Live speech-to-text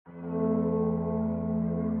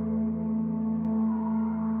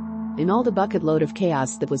in all the bucket load of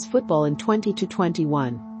chaos that was football in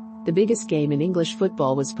 2021. The biggest game in English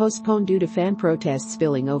football was postponed due to fan protests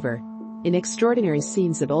spilling over. In extraordinary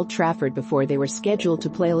scenes at Old Trafford before they were scheduled to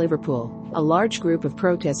play Liverpool, a large group of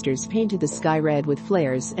protesters painted the sky red with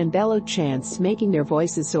flares and bellowed chants, making their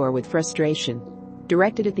voices soar with frustration.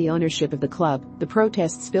 Directed at the ownership of the club, the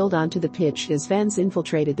protests spilled onto the pitch as fans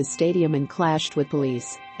infiltrated the stadium and clashed with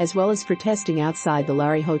police, as well as protesting outside the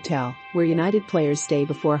Lari Hotel, where United players stay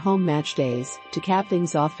before home match days. To cap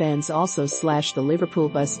things off, fans also slashed the Liverpool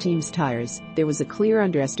bus team's tires. There was a clear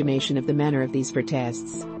underestimation of the manner of these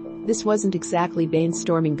protests. This wasn't exactly Bane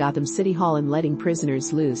storming Gotham City Hall and letting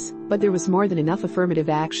prisoners loose, but there was more than enough affirmative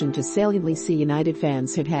action to saliently see United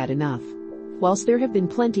fans had had enough. Whilst there have been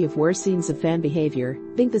plenty of worse scenes of fan behavior,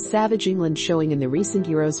 think the savage England showing in the recent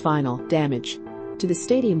Euros final. Damage to the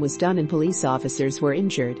stadium was done and police officers were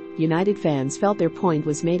injured. United fans felt their point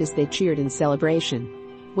was made as they cheered in celebration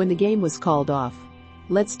when the game was called off.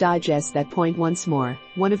 Let's digest that point once more.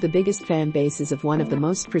 One of the biggest fan bases of one of the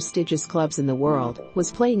most prestigious clubs in the world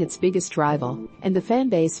was playing its biggest rival, and the fan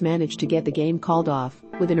base managed to get the game called off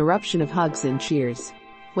with an eruption of hugs and cheers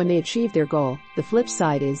when they achieved their goal. The flip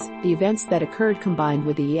side is, the events that occurred combined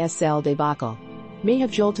with the ESL debacle may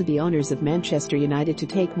have jolted the owners of Manchester United to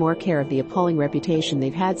take more care of the appalling reputation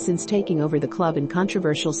they've had since taking over the club in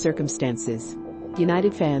controversial circumstances.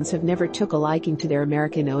 United fans have never took a liking to their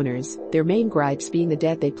American owners, their main gripes being the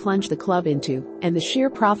debt they plunged the club into, and the sheer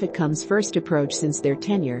profit comes first approach since their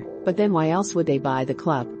tenure. But then why else would they buy the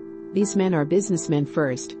club? These men are businessmen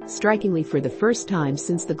first. Strikingly, for the first time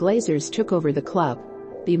since the Glazers took over the club,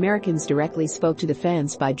 the Americans directly spoke to the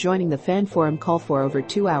fans by joining the fan forum call for over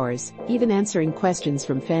 2 hours, even answering questions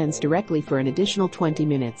from fans directly for an additional 20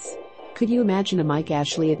 minutes. Could you imagine a Mike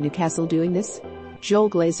Ashley at Newcastle doing this? Joel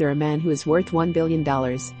Glazer, a man who is worth $1 billion,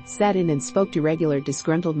 sat in and spoke to regular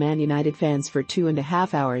disgruntled Man United fans for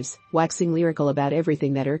 2.5 hours, waxing lyrical about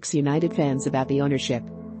everything that irks United fans about the ownership.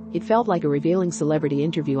 It felt like a revealing celebrity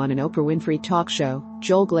interview on an Oprah Winfrey talk show.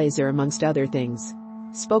 Joel Glazer, amongst other things,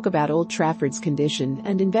 spoke about Old Trafford's condition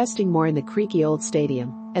and investing more in the creaky old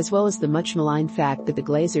stadium, as well as the much maligned fact that the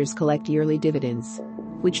Glazers collect yearly dividends,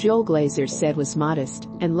 which Joel Glazer said was modest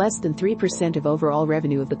and less than 3% of overall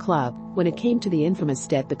revenue of the club. When it came to the infamous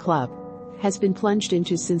debt the club has been plunged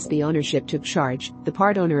into since the ownership took charge, the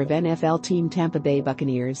part owner of NFL team Tampa Bay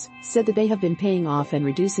Buccaneers said that they have been paying off and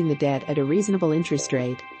reducing the debt at a reasonable interest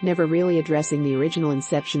rate, never really addressing the original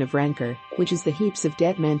inception of rancor, which is the heaps of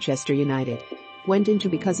debt Manchester United went into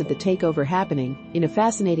because of the takeover happening. In a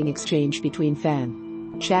fascinating exchange between fan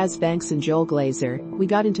Chaz Banks and Joel Glazer, we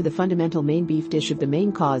got into the fundamental main beef dish of the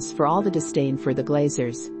main cause for all the disdain for the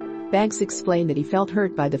Glazers. Banks explained that he felt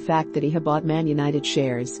hurt by the fact that he had bought Man United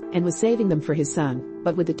shares and was saving them for his son,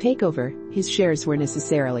 but with the takeover, his shares were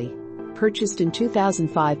necessarily purchased in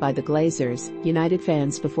 2005 by the Glazers. United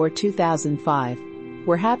fans before 2005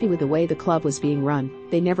 were happy with the way the club was being run.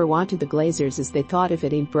 They never wanted the Glazers, as they thought if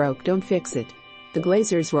it ain't broke, don't fix it. The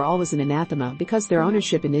Glazers were always an anathema because their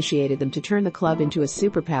ownership initiated them to turn the club into a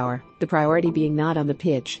superpower, the priority being not on the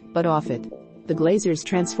pitch, but off it. The Glazers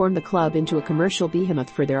transformed the club into a commercial behemoth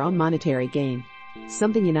for their own monetary gain,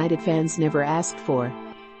 something United fans never asked for.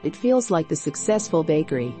 It feels like the successful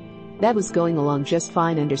bakery that was going along just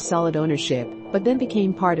fine under solid ownership, but then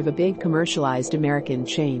became part of a big commercialized American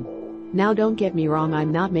chain. Now don't get me wrong,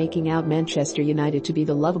 I'm not making out Manchester United to be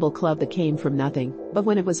the lovable club that came from nothing, but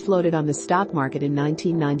when it was floated on the stock market in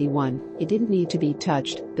 1991, it didn't need to be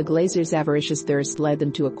touched. The Glazers' avaricious thirst led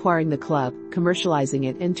them to acquiring the club, commercializing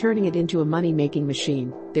it and turning it into a money-making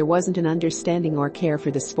machine. There wasn't an understanding or care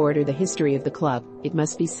for the sport or the history of the club. It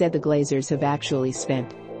must be said the Glazers have actually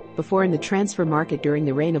spent before in the transfer market during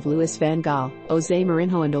the reign of Louis van Gaal, Jose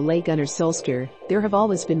Mourinho and Ole Gunnar Solskjaer. There have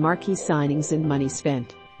always been marquee signings and money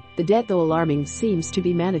spent. The debt, though alarming, seems to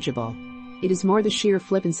be manageable. It is more the sheer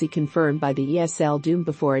flippancy confirmed by the ESL doom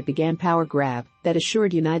before it began power grab that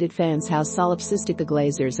assured United fans how solipsistic the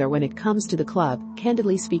Glazers are when it comes to the club.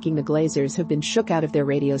 Candidly speaking, the Glazers have been shook out of their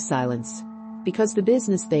radio silence because the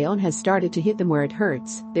business they own has started to hit them where it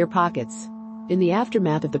hurts, their pockets. In the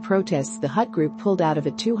aftermath of the protests, the Hut Group pulled out of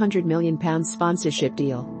a £200 million sponsorship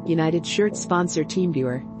deal. United shirt sponsor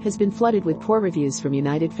TeamViewer has been flooded with poor reviews from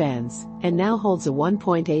United fans and now holds a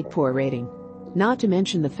 1.8 poor rating. Not to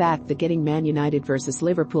mention the fact that getting Man United versus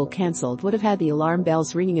Liverpool cancelled would have had the alarm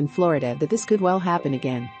bells ringing in Florida that this could well happen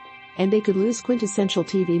again. And they could lose quintessential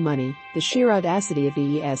TV money. The sheer audacity of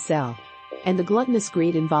the ESL And the gluttonous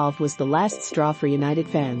greed involved was the last straw for United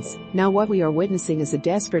fans. Now what we are witnessing is a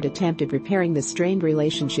desperate attempt at repairing the strained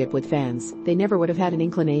relationship with fans. They never would have had an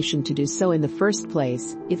inclination to do so in the first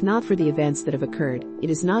place, if not for the events that have occurred. It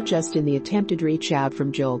is not just in the attempted reach out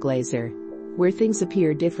from Joel Glazer where things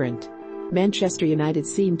appear different. Manchester United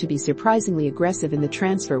seemed to be surprisingly aggressive in the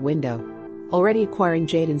transfer window, already acquiring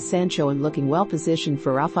Jadon Sancho and looking well positioned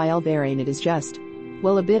for Rafael Varane. It is just,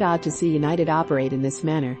 well, a bit odd to see United operate in this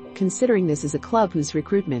manner, considering this is a club whose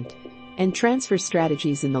recruitment and transfer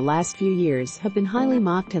strategies in the last few years have been highly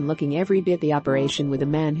mocked, and looking every bit the operation with a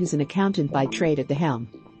man who's an accountant by trade at the helm.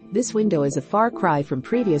 This window is a far cry from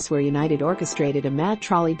previous, where United orchestrated a mad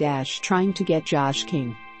trolley dash trying to get Josh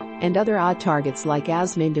King and other odd targets like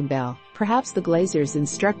Ousmane Dembele. Perhaps the Glazers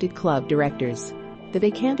instructed club directors that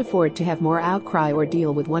they can't afford to have more outcry or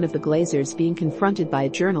deal with one of the Glazers being confronted by a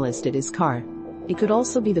journalist at his car. It could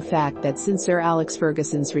also be the fact that since Sir Alex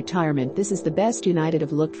Ferguson's retirement, this is the best United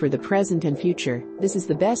have looked for the present and future. This is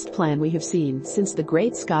the best plan we have seen since the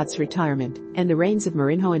great Scott's retirement, and the reigns of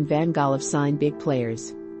Mourinho and Van Gaal have signed big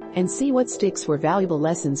players. And see what sticks were valuable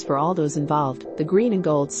lessons for all those involved. The green and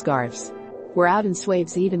gold scarves were out in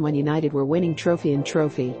swaves even when United were winning trophy and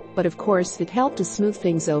trophy, but of course it helped to smooth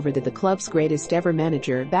things over that the club's greatest ever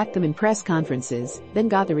manager backed them in press conferences, then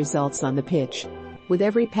got the results on the pitch. With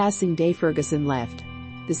every passing day Ferguson left,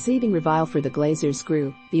 the seething revile for the Glazers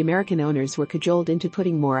grew. The American owners were cajoled into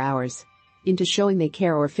putting more hours into showing they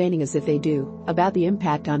care, or feigning as if they do, about the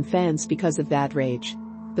impact on fans because of that rage.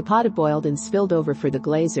 The pot had boiled and spilled over for the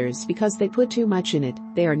Glazers because they put too much in it.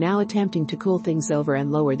 They are now attempting to cool things over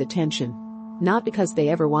and lower the tension. Not because they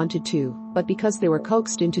ever wanted to, but because they were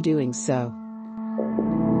coaxed into doing so.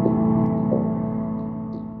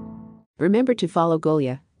 Remember to follow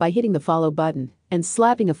Golia by hitting the follow button and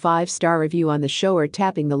slapping a 5-star review on the show, or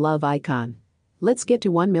tapping the love icon. Let's get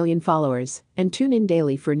to 1 million followers and tune in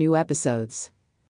daily for new episodes.